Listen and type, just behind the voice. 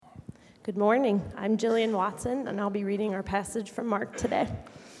Good morning. I'm Jillian Watson, and I'll be reading our passage from Mark today.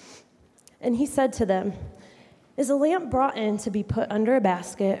 And he said to them, "Is a lamp brought in to be put under a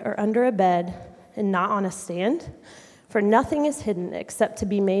basket or under a bed and not on a stand? For nothing is hidden except to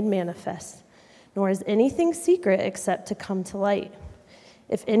be made manifest, nor is anything secret except to come to light.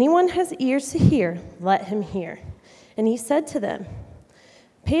 If anyone has ears to hear, let him hear." And he said to them,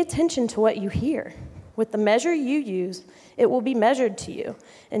 "Pay attention to what you hear. With the measure you use, it will be measured to you,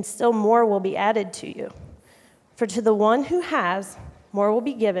 and still more will be added to you. For to the one who has, more will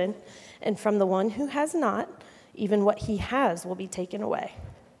be given, and from the one who has not, even what he has will be taken away."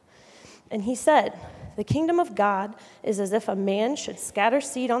 And he said, "The kingdom of God is as if a man should scatter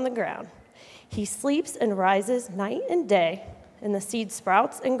seed on the ground. He sleeps and rises night and day, and the seed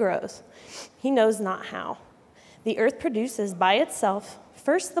sprouts and grows. He knows not how. The earth produces by itself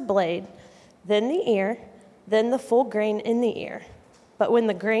first the blade, then the ear, then the full grain in the ear. But when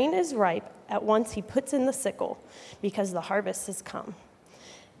the grain is ripe, at once he puts in the sickle, because the harvest has come."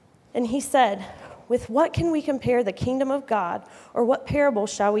 And he said, "With what can we compare the kingdom of God, or what parable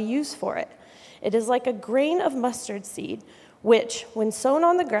shall we use for it? It is like a grain of mustard seed, which, when sown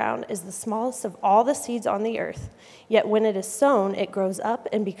on the ground, is the smallest of all the seeds on the earth. Yet when it is sown, it grows up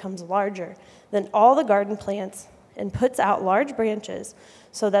and becomes larger than all the garden plants, and puts out large branches,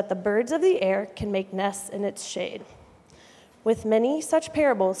 so that the birds of the air can make nests in its shade." With many such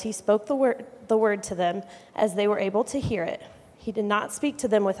parables he spoke the word to them as they were able to hear it. He did not speak to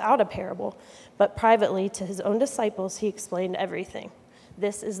them without a parable, but privately to his own disciples he explained everything.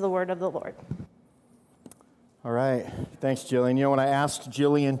 This is the word of the Lord. All right. Thanks, Jillian. You know, when I asked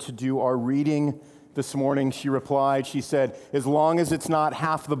Jillian to do our reading this morning, she replied, she said, "As long as it's not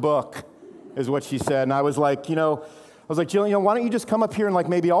half the book," is what she said. And I was like, Jillian, why don't you just come up here and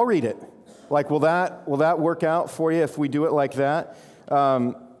maybe I'll read it? Will that work out for you if we do it like that?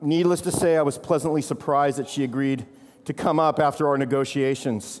 Needless to say, I was pleasantly surprised that she agreed to come up after our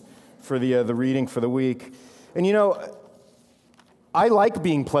negotiations for the reading for the week. And I like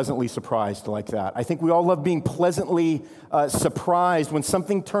being pleasantly surprised like that. I think we all love being pleasantly surprised when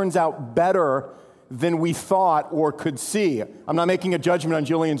something turns out better than we thought or could see. I'm not making a judgment on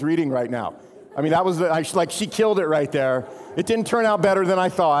Jillian's reading right now. I mean, she killed it right there. It didn't turn out better than I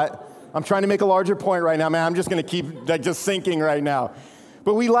thought. I'm trying to make a larger point right now, man. I'm just going to keep just thinking right now.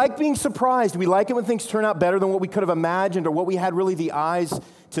 But we like being surprised. We like it when things turn out better than what we could have imagined or what we had really the eyes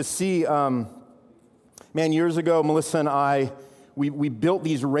to see. Years ago, Melissa and I, we built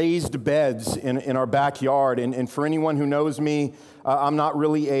these raised beds in our backyard. And for anyone who knows me, I'm not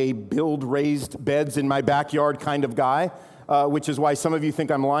really a build raised beds in my backyard kind of guy, which is why some of you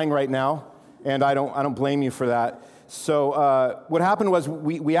think I'm lying right now. And I don't blame you for that. So what happened was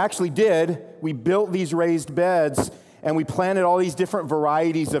we built these raised beds, and we planted all these different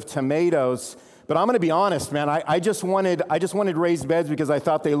varieties of tomatoes. But I'm going to be honest, man, I just wanted raised beds because I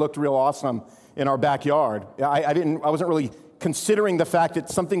thought they looked real awesome in our backyard. I wasn't really considering the fact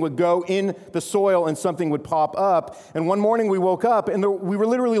that something would go in the soil and something would pop up. And one morning we woke up, and we were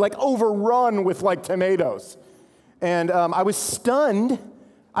literally overrun with tomatoes. And I was stunned.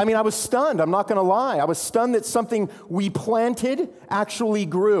 I'm not going to lie. I was stunned that something we planted actually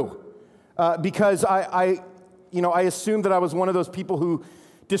grew because I assumed that I was one of those people who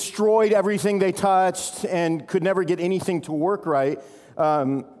destroyed everything they touched and could never get anything to work right.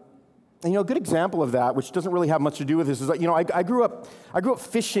 A good example of that, which doesn't really have much to do with this, is that, I grew up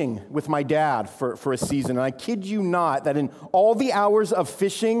fishing with my dad for a season, and I kid you not that in all the hours of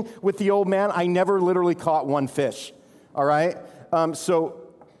fishing with the old man, I never literally caught one fish, all right? So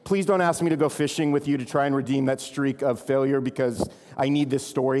please don't ask me to go fishing with you to try and redeem that streak of failure because I need this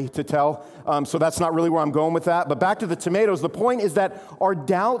story to tell. So that's not really where I'm going with that. But back to the tomatoes, the point is that our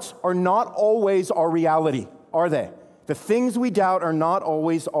doubts are not always our reality, are they? The things we doubt are not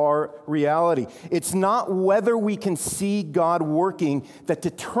always our reality. It's not whether we can see God working that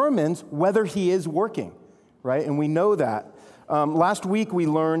determines whether He is working, right? And we know that. Last week we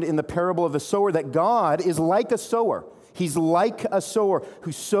learned in the parable of the sower that God is like a sower. He's like a sower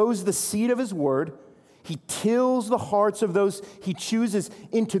who sows the seed of His word. He tills the hearts of those He chooses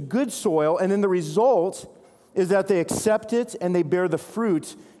into good soil, and then the result is that they accept it and they bear the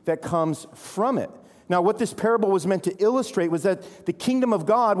fruit that comes from it. Now, what this parable was meant to illustrate was that the kingdom of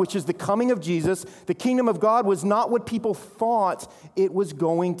God, which is the coming of Jesus, the kingdom of God was not what people thought it was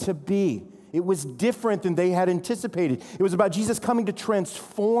going to be. It was different than they had anticipated. It was about Jesus coming to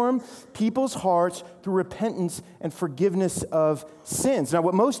transform people's hearts through repentance and forgiveness of sins. Now,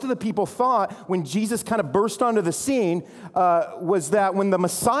 what most of the people thought when Jesus kind of burst onto the scene was that when the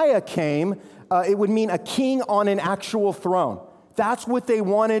Messiah came, it would mean a king on an actual throne. That's what they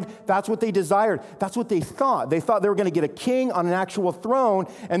wanted. That's what they desired. That's what they thought. They thought they were going to get a king on an actual throne,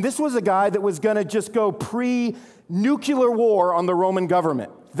 and this was a guy that was going to just go pre-nuclear war on the Roman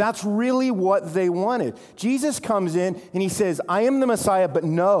government. That's really what they wanted. Jesus comes in and he says, I am the Messiah, but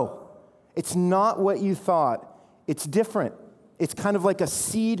no, it's not what you thought. It's different. It's kind of like a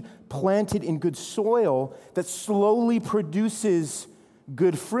seed planted in good soil that slowly produces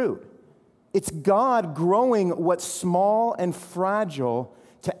good fruit. It's God growing what's small and fragile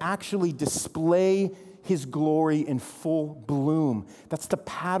to actually display his glory in full bloom. That's the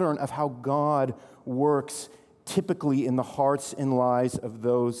pattern of how God works typically in the hearts and lives of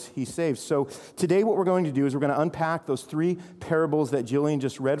those he saves. So today what we're going to do is we're going to unpack those 3 parables that Jillian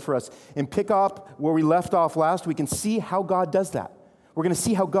just read for us and pick up where we left off last week and see how God does that. We're going to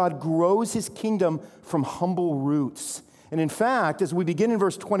see how God grows his kingdom from humble roots. And in fact, as we begin in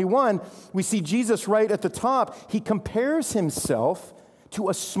verse 21, we see Jesus right at the top. He compares himself to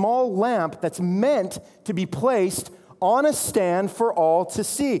a small lamp that's meant to be placed on a stand for all to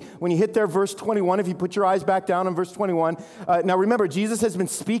see. When you hit there, verse 21, if you put your eyes back down on verse 21, now remember, Jesus has been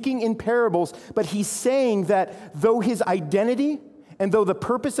speaking in parables, but he's saying that though his identity and though the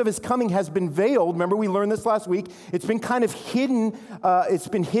purpose of his coming has been veiled, remember we learned this last week, it's been kind of hidden, it's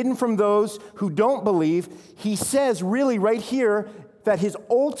been hidden from those who don't believe. He says really right here that his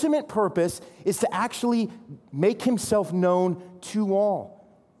ultimate purpose is to actually make himself known to all.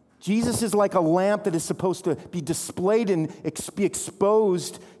 Jesus is like a lamp that is supposed to be displayed and be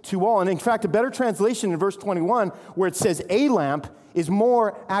exposed to all. And in fact, a better translation in verse 21, where it says a lamp, is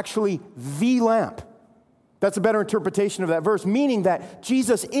more actually the lamp. That's a better interpretation of that verse, meaning that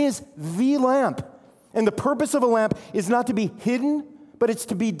Jesus is the lamp. And the purpose of a lamp is not to be hidden, but it's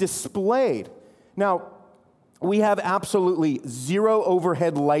to be displayed. Now, we have absolutely zero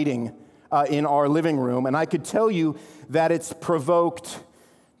overhead lighting in our living room, and I could tell you that it's provoked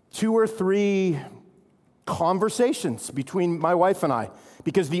 2 or 3 conversations between my wife and I,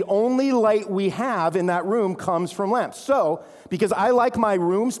 because the only light we have in that room comes from lamps. So, because I like my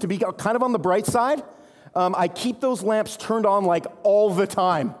rooms to be kind of on the bright side, I keep those lamps turned on like all the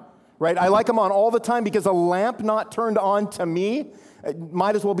time, right? I like them on all the time because a lamp not turned on to me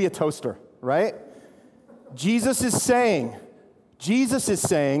might as well be a toaster, right? Jesus is saying,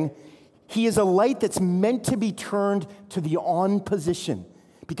 he is a light that's meant to be turned to the on position,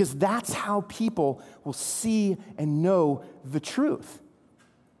 because that's how people will see and know the truth.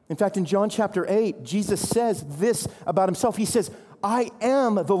 In fact, in John chapter 8, Jesus says this about himself. He says, I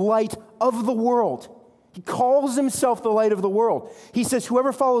am the light of the world. He calls himself the light of the world. He says,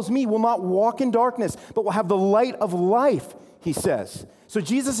 whoever follows me will not walk in darkness, but will have the light of life, he says. So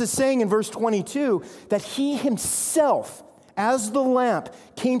Jesus is saying in verse 22 that he himself, as the lamp,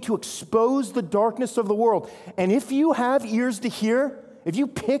 came to expose the darkness of the world. And if you have ears to hear, if you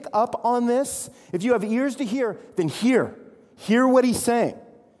pick up on this, if you have ears to hear, then hear what he's saying.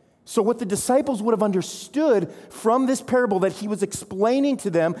 So what the disciples would have understood from this parable that he was explaining to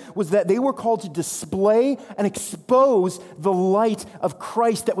them was that they were called to display and expose the light of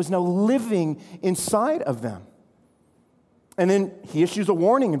Christ that was now living inside of them. And then he issues a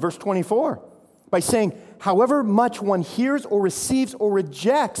warning in verse 24 by saying, however much one hears or receives or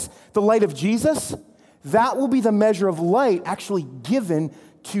rejects the light of Jesus, that will be the measure of light actually given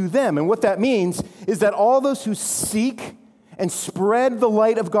to them. And what that means is that all those who seek and spread the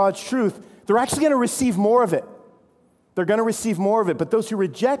light of God's truth, they're actually going to receive more of it. They're going to receive more of it. But those who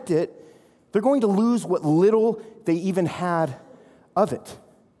reject it, they're going to lose what little they even had of it.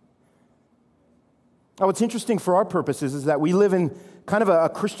 Now, what's interesting for our purposes is that we live in kind of a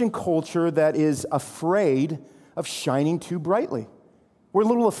Christian culture that is afraid of shining too brightly. We're a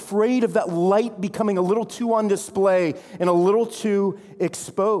little afraid of that light becoming a little too on display and a little too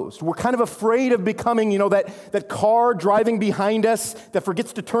exposed. We're kind of afraid of becoming, that car driving behind us that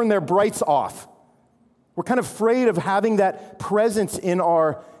forgets to turn their brights off. We're kind of afraid of having that presence in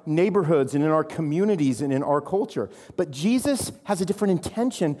our neighborhoods and in our communities and in our culture. But Jesus has a different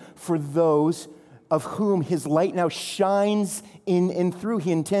intention for those of whom his light now shines in and through.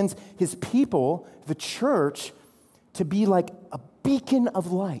 He intends his people, the church, to be like a beacon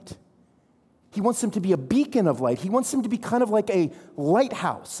of light. He wants them to be a beacon of light. He wants them to be kind of like a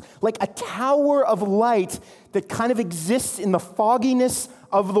lighthouse, like a tower of light that kind of exists in the fogginess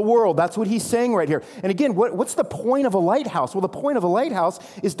of the world. That's what he's saying right here. And again, what's the point of a lighthouse? Well, the point of a lighthouse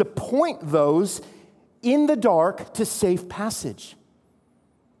is to point those in the dark to safe passage.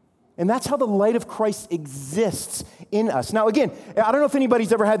 And that's how the light of Christ exists in us. Now, again, I don't know if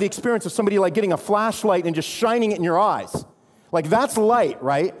anybody's ever had the experience of somebody like getting a flashlight and just shining it in your eyes. Like, that's light,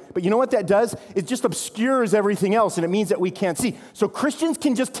 right? But you know what that does? It just obscures everything else, and it means that we can't see. So Christians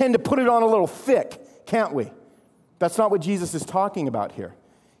can just tend to put it on a little thick, can't we? That's not what Jesus is talking about here.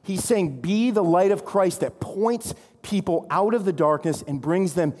 He's saying, be the light of Christ that points people out of the darkness and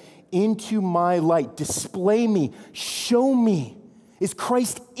brings them into my light. Display me. Show me. Is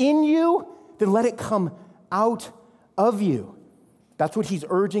Christ in you? Then let it come out of you. That's what he's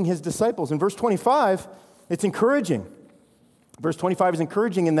urging his disciples. In verse 25, it's encouraging. Verse 25 is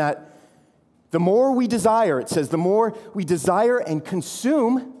encouraging in that the more we desire, it says, the more we desire and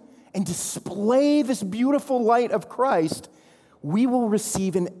consume and display this beautiful light of Christ, we will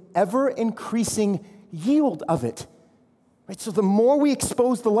receive an ever-increasing yield of it. Right? So the more we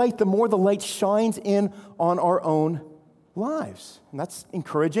expose the light shines in on our own lives. And that's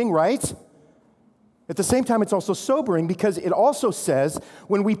encouraging, right? At the same time, it's also sobering because it also says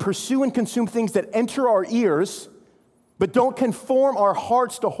when we pursue and consume things that enter our ears, but don't conform our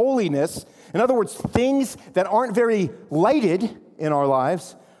hearts to holiness, in other words, things that aren't very lighted in our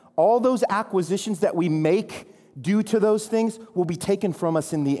lives, all those acquisitions that we make due to those things will be taken from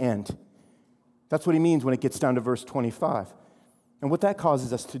us in the end. That's what he means when it gets down to verse 25. And what that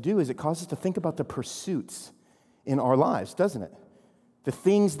causes us to do is it causes us to think about the pursuits in our lives, doesn't it? The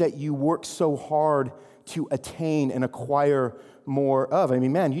things that you work so hard to attain and acquire more of. I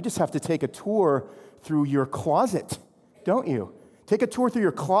mean, man, you just have to take a tour through your closet, don't you? Take a tour through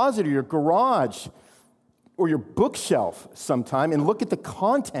your closet or your garage or your bookshelf sometime and look at the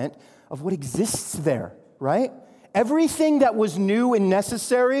content of what exists there, right? Everything that was new and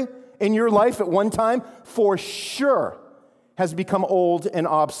necessary in your life at one time, for sure, has become old and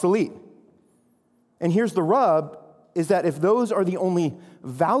obsolete. And here's the rub, is that if those are the only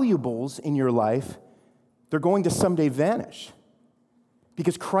valuables in your life, they're going to someday vanish.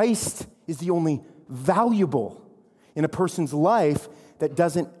 Because Christ is the only valuable in a person's life that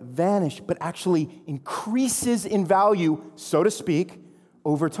doesn't vanish, but actually increases in value, so to speak,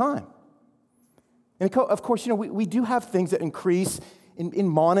 over time. And of course, we do have things that increase in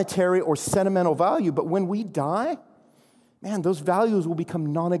monetary or sentimental value, but when we die, man, those values will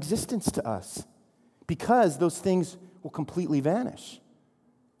become non-existent to us because those things will completely vanish.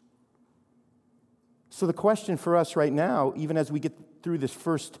 So the question for us right now, even as we get through this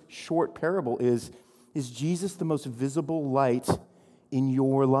first short parable, is Jesus the most visible light in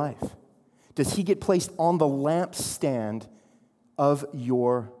your life? Does he get placed on the lampstand of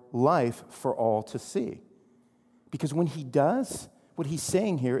your life for all to see? Because when he does, what he's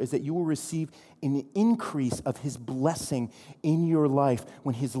saying here is that you will receive an increase of his blessing in your life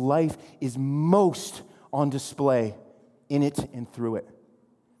when his life is most on display in it and through it.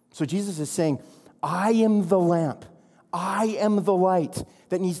 So Jesus is saying, I am the lamp. I am the light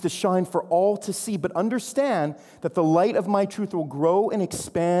that needs to shine for all to see. But understand that the light of my truth will grow and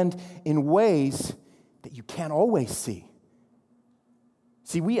expand in ways that you can't always see.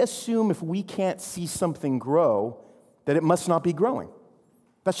 See, we assume if we can't see something grow, that it must not be growing.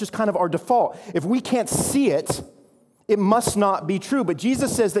 That's just kind of our default. If we can't see it, it must not be true. But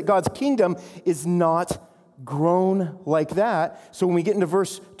Jesus says that God's kingdom is not grown like that. So when we get into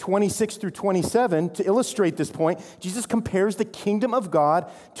verse 26 through 27, to illustrate this point, Jesus compares the kingdom of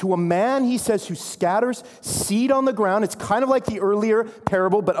God to a man, he says, who scatters seed on the ground. It's kind of like the earlier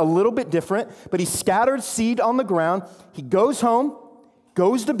parable, but a little bit different. But he scattered seed on the ground. He goes home,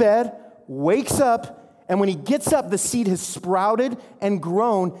 goes to bed, wakes up, and when he gets up, the seed has sprouted and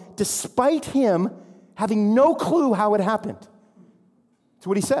grown despite him having no clue how it happened. That's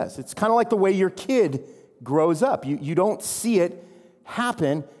what he says. It's kind of like the way your kid grows up. You don't see it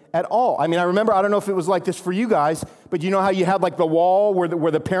happen at all. I mean, I remember, I don't know if it was like this for you guys, but you know how you had like the wall where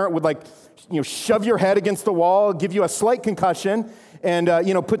the parent would shove your head against the wall, give you a slight concussion, and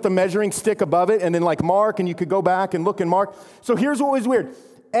put the measuring stick above it, and then mark, and you could go back and look and mark. So here's what was weird.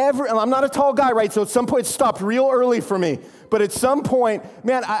 I'm not a tall guy, right? So at some point it stopped real early for me. But at some point,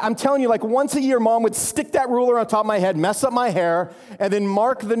 man, I'm telling you, once a year, Mom would stick that ruler on top of my head, mess up my hair, and then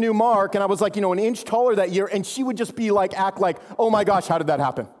mark the new mark. And I was an inch taller that year, and she would just be act like, oh my gosh, how did that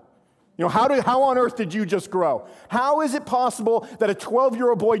happen? How on earth did you just grow? How is it possible that a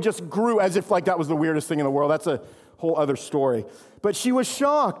 12-year-old boy just grew as if that was the weirdest thing in the world? That's a whole other story. But she was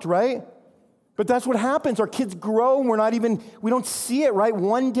shocked, right? But that's what happens. Our kids grow and we don't see it, right?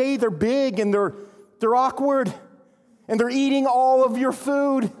 One day they're big and they're awkward and they're eating all of your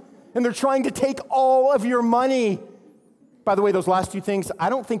food and they're trying to take all of your money. By the way, those last two things, I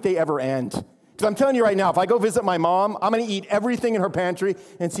don't think they ever end. Because I'm telling you right now, if I go visit my mom, I'm going to eat everything in her pantry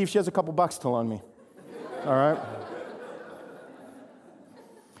and see if she has a couple bucks to loan me. All right?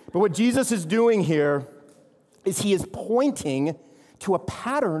 But what Jesus is doing here is he is pointing to a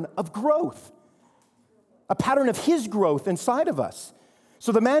pattern of growth, a pattern of his growth inside of us.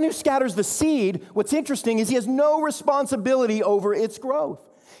 So the man who scatters the seed, what's interesting is he has no responsibility over its growth.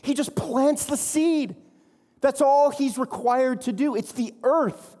 He just plants the seed. That's all he's required to do. It's the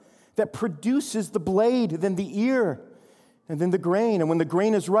earth that produces the blade, then the ear, and then the grain. And when the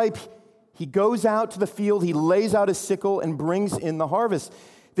grain is ripe, he goes out to the field, he lays out his sickle and brings in the harvest.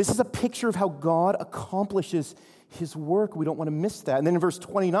 This is a picture of how God accomplishes his work. We don't want to miss that. And then in verse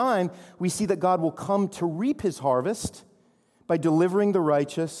 29, we see that God will come to reap his harvest by delivering the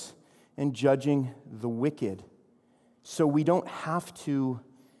righteous and judging the wicked. So we don't have to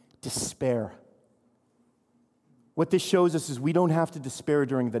despair. What this shows us is we don't have to despair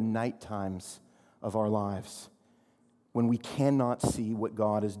during the night times of our lives when we cannot see what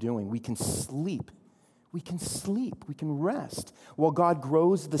God is doing. We can sleep. We can sleep. We can rest while God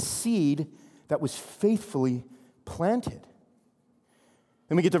grows the seed that was faithfully planted.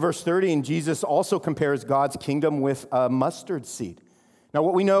 Then we get to verse 30, and Jesus also compares God's kingdom with a mustard seed. Now,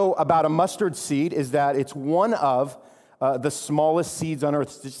 what we know about a mustard seed is that it's one of the smallest seeds on earth.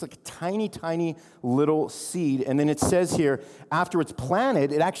 It's just like a tiny, tiny little seed. And then it says here, after it's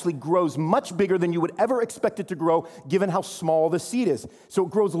planted, it actually grows much bigger than you would ever expect it to grow, given how small the seed is. So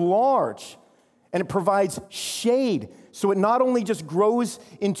it grows large, and it provides shade. So it not only just grows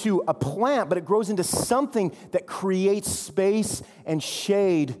into a plant, but it grows into something that creates space and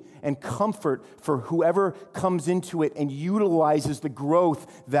shade and comfort for whoever comes into it and utilizes the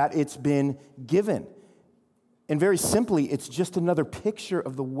growth that it's been given. And very simply, it's just another picture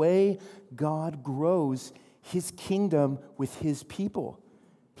of the way God grows his kingdom with his people.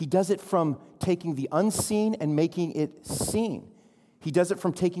 He does it from taking the unseen and making it seen. He does it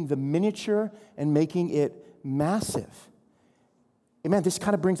from taking the miniature and making it massive. Amen. This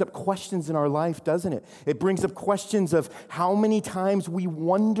kind of brings up questions in our life, doesn't it? It brings up questions of how many times we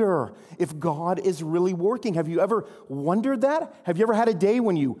wonder if God is really working. Have you ever wondered that? Have you ever had a day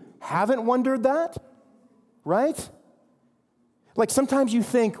when you haven't wondered that? Right? Like sometimes you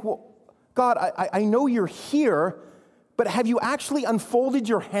think, well, God, I know you're here, but have you actually unfolded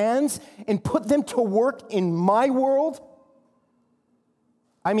your hands and put them to work in my world?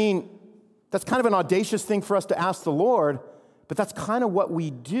 I mean, that's kind of an audacious thing for us to ask the Lord, but that's kind of what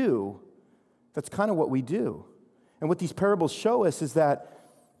we do. That's kind of what we do. And what these parables show us is that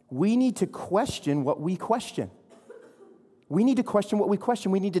we need to question what we question. We need to question what we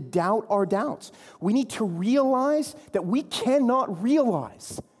question. We need to doubt our doubts. We need to realize that we cannot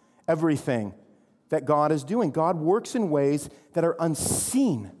realize everything that God is doing. God works in ways that are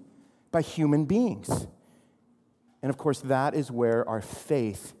unseen by human beings. And of course, that is where our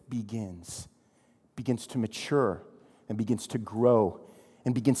faith begins to mature and begins to grow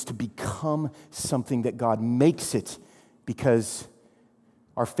and begins to become something that God makes it, because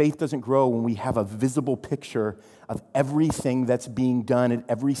our faith doesn't grow when we have a visible picture of everything that's being done at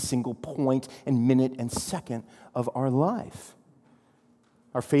every single point and minute and second of our life.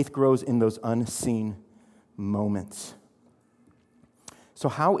 Our faith grows in those unseen moments. So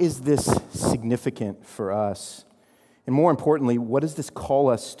how is this significant for us? And more importantly, what does this call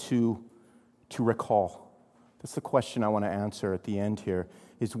us to recall? That's the question I want to answer at the end here,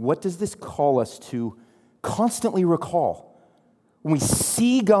 is what does this call us to constantly recall? When we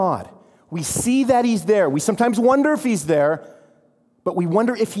see God, we see that he's there. We sometimes wonder if he's there, but we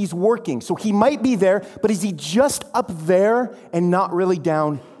wonder if he's working. So he might be there, but is he just up there and not really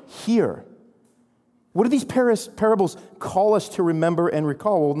down here? What do these parables call us to remember and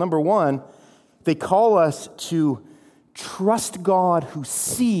recall? Well, number one, they call us to trust God who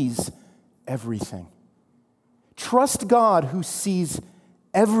sees everything. Trust God who sees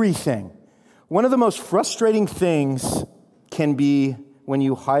everything. One of the most frustrating things can be when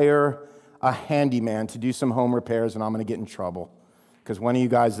you hire a handyman to do some home repairs, and I'm going to get in trouble because one of you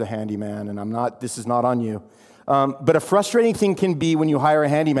guys is a handyman, and this is not on you. But a frustrating thing can be when you hire a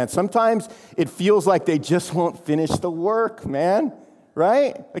handyman. Sometimes it feels like they just won't finish the work, man,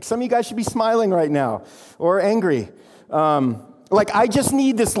 right? Like some of you guys should be smiling right now or angry. Like I just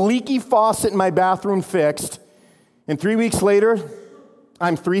need this leaky faucet in my bathroom fixed, and 3 weeks later,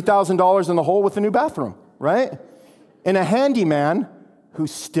 I'm $3,000 in the hole with a new bathroom, right? And a handyman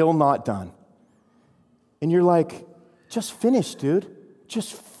who's still not done. And you're like, just finish, dude.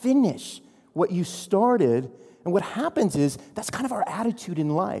 Just finish what you started. And what happens is, that's kind of our attitude in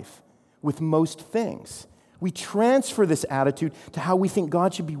life with most things. We transfer this attitude to how we think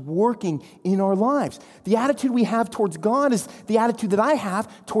God should be working in our lives. The attitude we have towards God is the attitude that I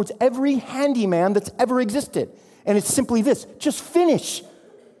have towards every handyman that's ever existed. And it's simply this: just finish.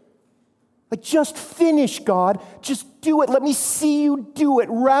 Like, just finish, God. Just do it. Let me see you do it.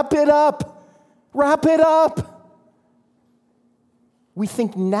 Wrap it up. Wrap it up. We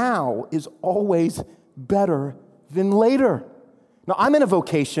think now is always better than later. Now, I'm in a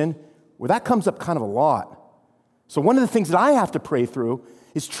vocation where that comes up kind of a lot. So one of the things that I have to pray through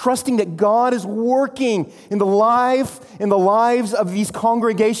is trusting that God is working in the lives of these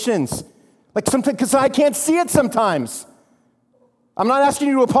congregations. Like, sometimes, because I can't see it sometimes. I'm not asking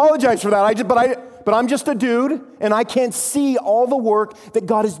you to apologize for that. But I'm just a dude, and I can't see all the work that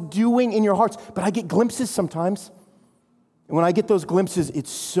God is doing in your hearts. But I get glimpses sometimes. And when I get those glimpses,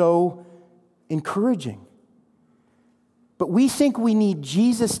 it's so encouraging. But we think we need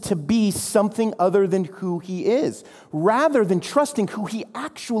Jesus to be something other than who he is, rather than trusting who he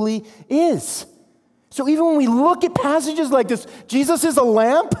actually is. So even when we look at passages like this, Jesus is a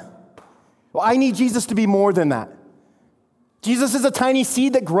lamp. Well, I need Jesus to be more than that. Jesus is a tiny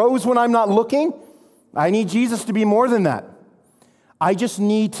seed that grows when I'm not looking. I need Jesus to be more than that. I just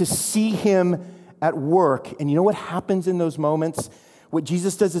need to see him at work. And you know what happens in those moments? What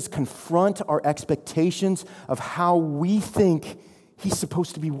Jesus does is confront our expectations of how we think he's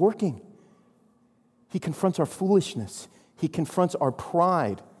supposed to be working. He confronts our foolishness. He confronts our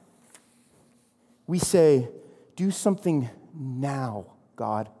pride. We say, do something now,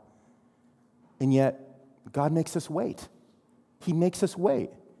 God. And yet, God makes us wait. He makes us wait.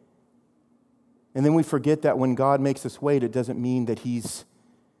 And then we forget that when God makes us wait, it doesn't mean that he's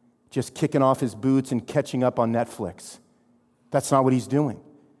just kicking off his boots and catching up on Netflix. That's not what he's doing.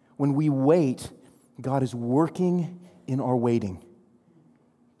 When we wait, God is working in our waiting.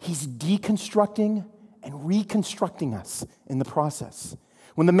 He's deconstructing and reconstructing us in the process.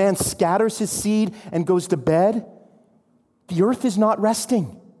 When the man scatters his seed and goes to bed, the earth is not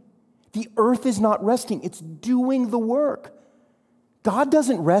resting. The earth is not resting. It's doing the work. God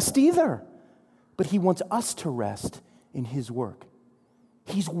doesn't rest either, but he wants us to rest in his work.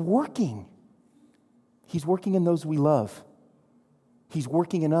 He's working. He's working in those we love. He's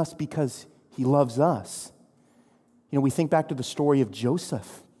working in us because he loves us. You know, we think back to the story of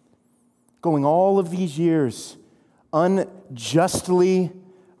Joseph, going all of these years unjustly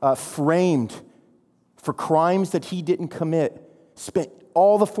framed for crimes that he didn't commit, spent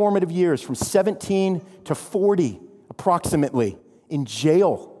all the formative years from 17 to 40 approximately in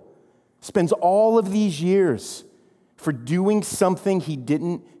jail, spends all of these years for doing something he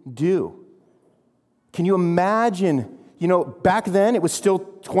didn't do. Can you imagine? You know, back then it was still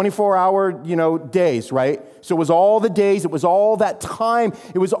 24-hour, days, right? So it was all the days, it was all that time,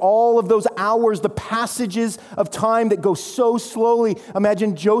 it was all of those hours, the passages of time that go so slowly.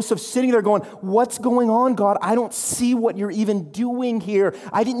 Imagine Joseph sitting there going, what's going on, God? I don't see what you're even doing here.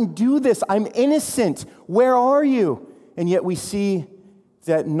 I didn't do this. I'm innocent. Where are you? And yet we see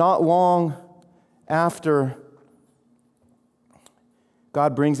that not long after,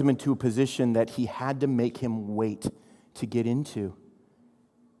 God brings him into a position that he had to make him wait to get into.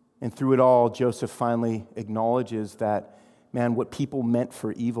 And through it all, Joseph finally acknowledges that, man, what people meant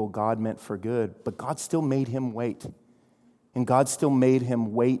for evil, God meant for good. But God still made him wait. And God still made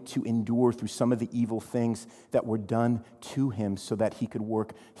him wait to endure through some of the evil things that were done to him so that he could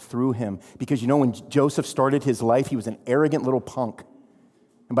work through him. Because when Joseph started his life, he was an arrogant little punk.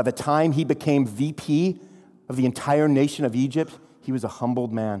 And by the time he became VP of the entire nation of Egypt, he was a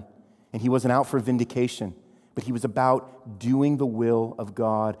humbled man. And he wasn't out for vindication. But he was about doing the will of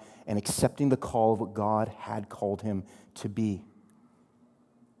God and accepting the call of what God had called him to be.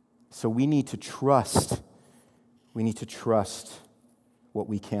 So we need to trust. We need to trust what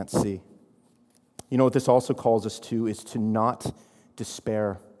we can't see. You know what this also calls us to is to not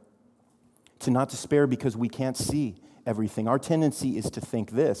despair. To not despair because we can't see everything. Our tendency is to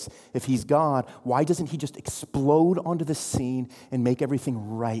think this: if he's God, why doesn't he just explode onto the scene and make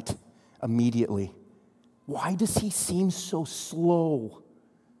everything right immediately? Why does he seem so slow?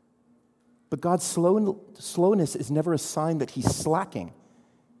 But God's slowness is never a sign that he's slacking.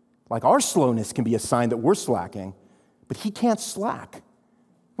 Like our slowness can be a sign that we're slacking, but he can't slack.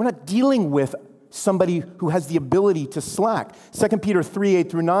 We're not dealing with somebody who has the ability to slack. 2 Peter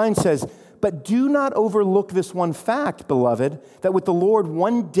 3:8-9 says, "But do not overlook this one fact, beloved, that with the Lord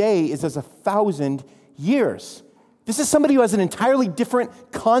 1 day is as 1,000 years." This is somebody who has an entirely different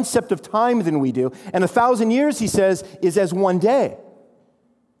concept of time than we do. And 1,000 years, he says, is as 1 day.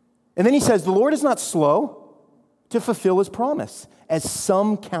 And then he says, the Lord is not slow to fulfill his promise, as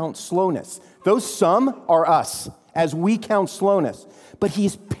some count slowness. Those some are us, as we count slowness. But he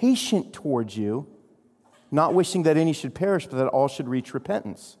is patient towards you, not wishing that any should perish, but that all should reach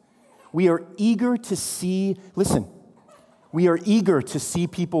repentance. We are eager to see, listen, we are eager to see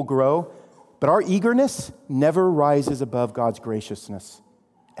people grow, But our eagerness never rises above God's graciousness,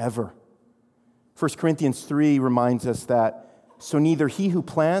 ever. 1 Corinthians 3 reminds us that, so neither he who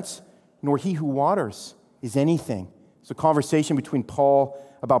plants nor he who waters is anything. It's a conversation between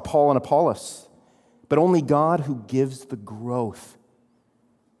about Paul and Apollos, but only God who gives the growth.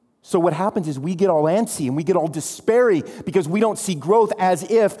 So what happens is we get all antsy and we get all despairy because we don't see growth, as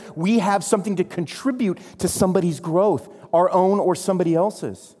if we have something to contribute to somebody's growth, our own or somebody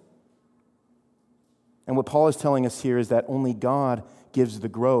else's. And what Paul is telling us here is that only God gives the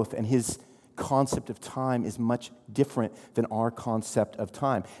growth, and his concept of time is much different than our concept of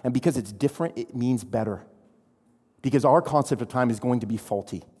time. And because it's different, it means better. Because our concept of time is going to be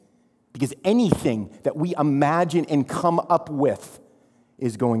faulty. Because anything that we imagine and come up with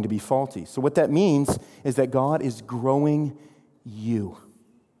is going to be faulty. So what that means is that God is growing you.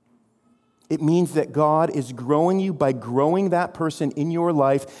 It means that God is growing you by growing that person in your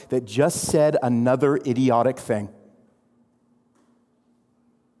life that just said another idiotic thing.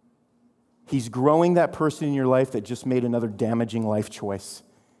 He's growing that person in your life that just made another damaging life choice.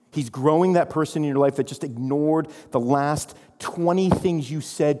 He's growing that person in your life that just ignored the last 20 things you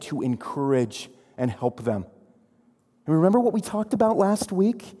said to encourage and help them. And remember what we talked about last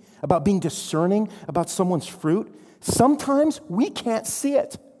week? About being discerning about someone's fruit? Sometimes we can't see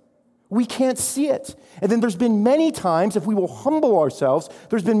it. We can't see it. And then there's been many times, if we will humble ourselves,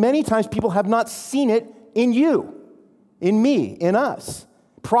 there's been many times people have not seen it in you, in me, in us.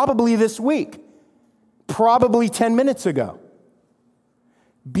 Probably this week. Probably 10 minutes ago.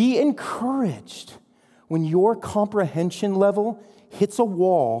 Be encouraged when your comprehension level hits a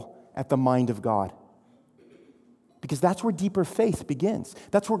wall at the mind of God. Because that's where deeper faith begins.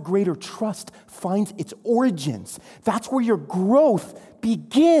 That's where greater trust finds its origins. That's where your growth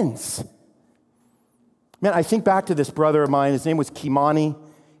begins. Man, I think back to this brother of mine. His name was Kimani.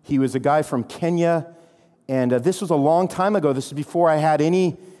 He was a guy from Kenya. And this was a long time ago. This is before I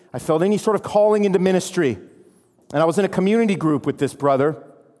felt any sort of calling into ministry. And I was in a community group with this brother.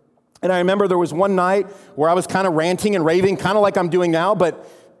 And I remember there was one night where I was kind of ranting and raving, kind of like I'm doing now, but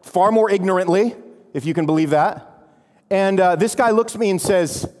far more ignorantly, if you can believe that. And this guy looks at me and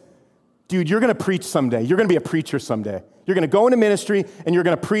says, dude, you're going to preach someday. You're going to be a preacher someday. You're going to go into ministry and you're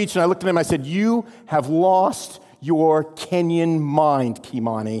going to preach. And I looked at him and I said, you have lost your Kenyan mind,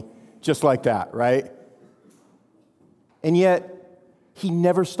 Kimani. Just like that, right? And yet, he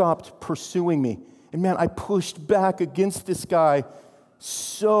never stopped pursuing me. And man, I pushed back against this guy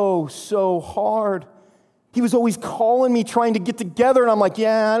so hard. He was always calling me, trying to get together, and I'm like,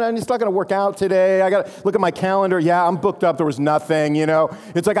 yeah, it's not going to work out today. I got to look at my calendar. Yeah, I'm booked up. There was nothing, you know.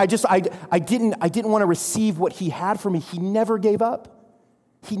 It's like I didn't want to receive what he had for me. He never gave up.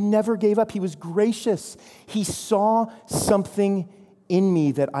 He never gave up. He was gracious. He saw something in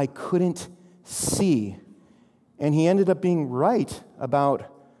me that I couldn't see, and he ended up being right about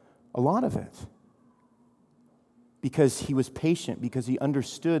a lot of it because he was patient, because he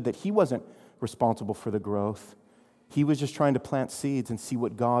understood that he wasn't responsible for the growth. He was just trying to plant seeds and see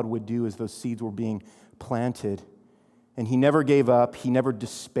what God would do as those seeds were being planted. And he never gave up. He never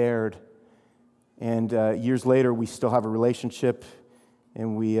despaired. And years later, we still have a relationship,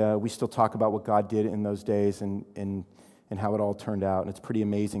 and we still talk about what God did in those days and how it all turned out. And it's pretty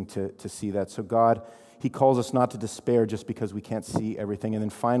amazing to see that. So God, he calls us not to despair just because we can't see everything. And then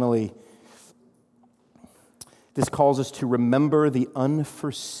finally, this calls us to remember the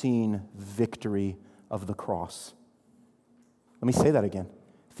unforeseen victory of the cross. Let me say that again.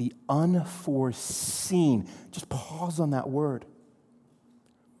 The unforeseen. Just pause on that word.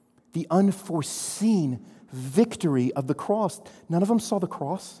 The unforeseen victory of the cross. None of them saw the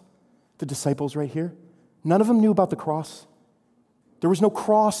cross. The disciples right here. None of them knew about the cross. There was no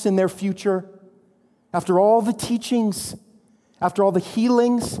cross in their future. After all the teachings, after all the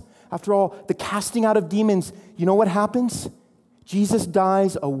healings, after all the casting out of demons, you know what happens? Jesus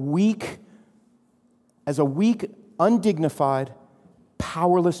dies as a weak, undignified,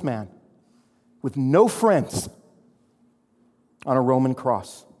 powerless man with no friends on a Roman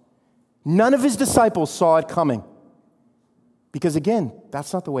cross. None of his disciples saw it coming. Because again,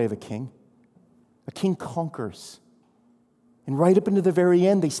 that's not the way of a king. A king conquers. And right up into the very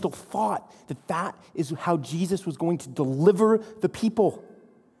end, they still thought that is how Jesus was going to deliver the people.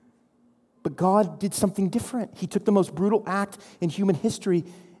 But God did something different. He took the most brutal act in human history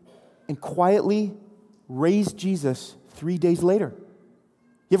and quietly raised Jesus 3 days later.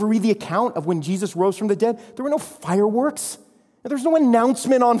 You ever read the account of when Jesus rose from the dead? There were no fireworks. There was no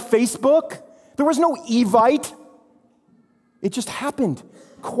announcement on Facebook. There was no Evite. It just happened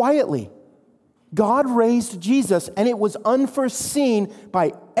quietly. God raised Jesus, and it was unforeseen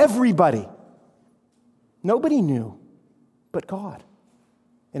by everybody. Nobody knew but God.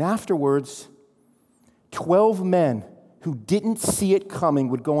 And afterwards, 12 men who didn't see it coming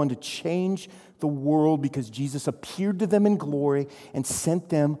would go on to change the world because Jesus appeared to them in glory and sent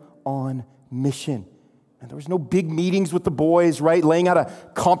them on mission. And there was no big meetings with the boys, right, laying out a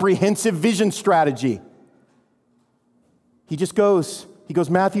comprehensive vision strategy. He goes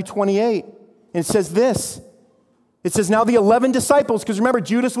Matthew 28, and it says this. It says, now the 11 disciples, because remember,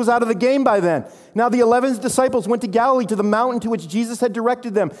 Judas was out of the game by then. Now the 11 disciples went to Galilee to the mountain to which Jesus had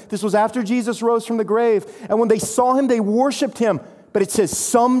directed them. This was after Jesus rose from the grave. And when they saw him, they worshiped him. But it says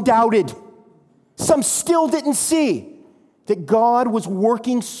some doubted. Some still didn't see that God was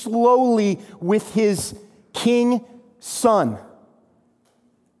working slowly with his king son.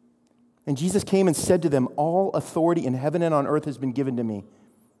 And Jesus came and said to them, all authority in heaven and on earth has been given to me.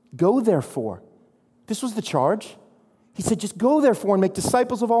 Go therefore. This was the charge. He said, just go therefore and make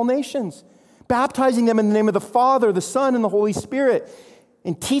disciples of all nations, baptizing them in the name of the Father, the Son, and the Holy Spirit,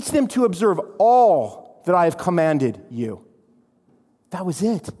 and teach them to observe all that I have commanded you. That was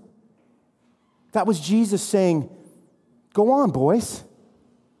it. That was Jesus saying, go on, boys.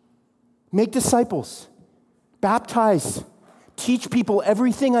 Make disciples. Baptize. Teach people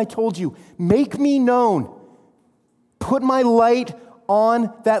everything I told you. Make me known. Put my light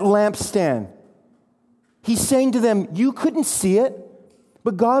on that lampstand. He's saying to them, you couldn't see it,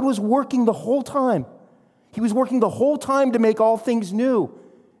 but God was working the whole time. He was working the whole time to make all things new.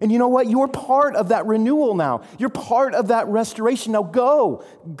 And you know what? You're part of that renewal now. You're part of that restoration. Now go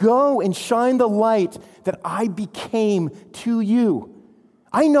and shine the light that I became to you.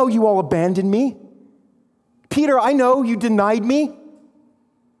 I know you all abandoned me. Peter, I know you denied me.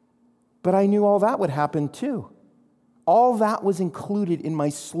 But I knew all that would happen too. All that was included in my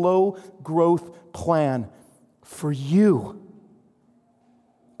slow growth plan for you.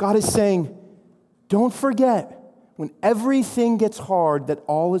 God is saying, don't forget when everything gets hard that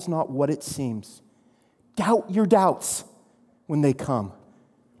all is not what it seems. Doubt your doubts when they come.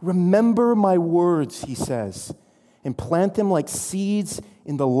 Remember my words, he says, and plant them like seeds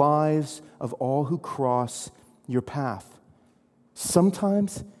in the lives of all who cross your path.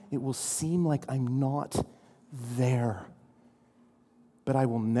 Sometimes it will seem like I'm not there, but I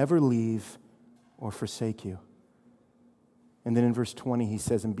will never leave or forsake you. And then in verse 20 he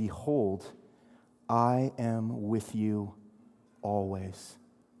says, and behold, I am with you always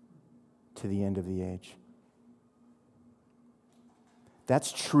to the end of the age.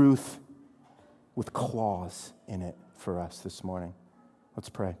 That's truth with claws in it for us this morning. Let's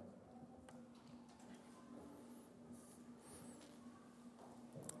pray.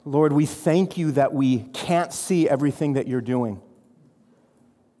 Lord, we thank you that we can't see everything that you're doing.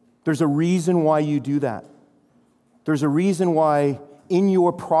 There's a reason why you do that. There's a reason why in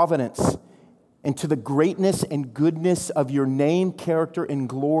your providence and to the greatness and goodness of your name, character, and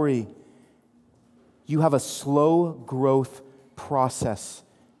glory, you have a slow growth process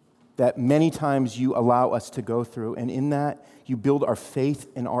that many times you allow us to go through. And in that, you build our faith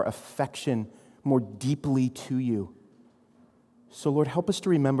and our affection more deeply to you. So, Lord, help us to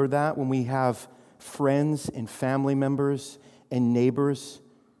remember that when we have friends and family members and neighbors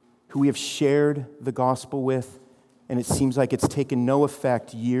who we have shared the gospel with, and it seems like it's taken no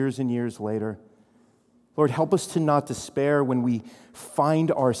effect years and years later. Lord, help us to not despair when we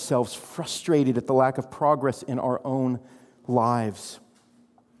find ourselves frustrated at the lack of progress in our own lives.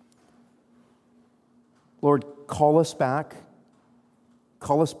 Lord, call us back.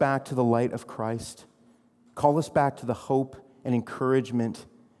 Call us back to the light of Christ. Call us back to the hope and encouragement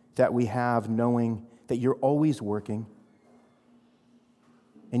that we have, knowing that you're always working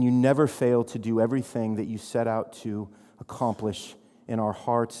and you never fail to do everything that you set out to accomplish in our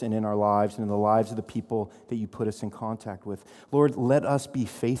hearts and in our lives and in the lives of the people that you put us in contact with. Lord, let us be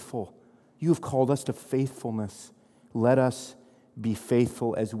faithful. You have called us to faithfulness. Let us be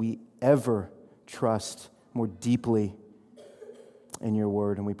faithful as we ever trust more deeply in your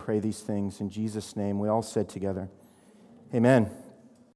word. And we pray these things in Jesus' name. We all said together, amen.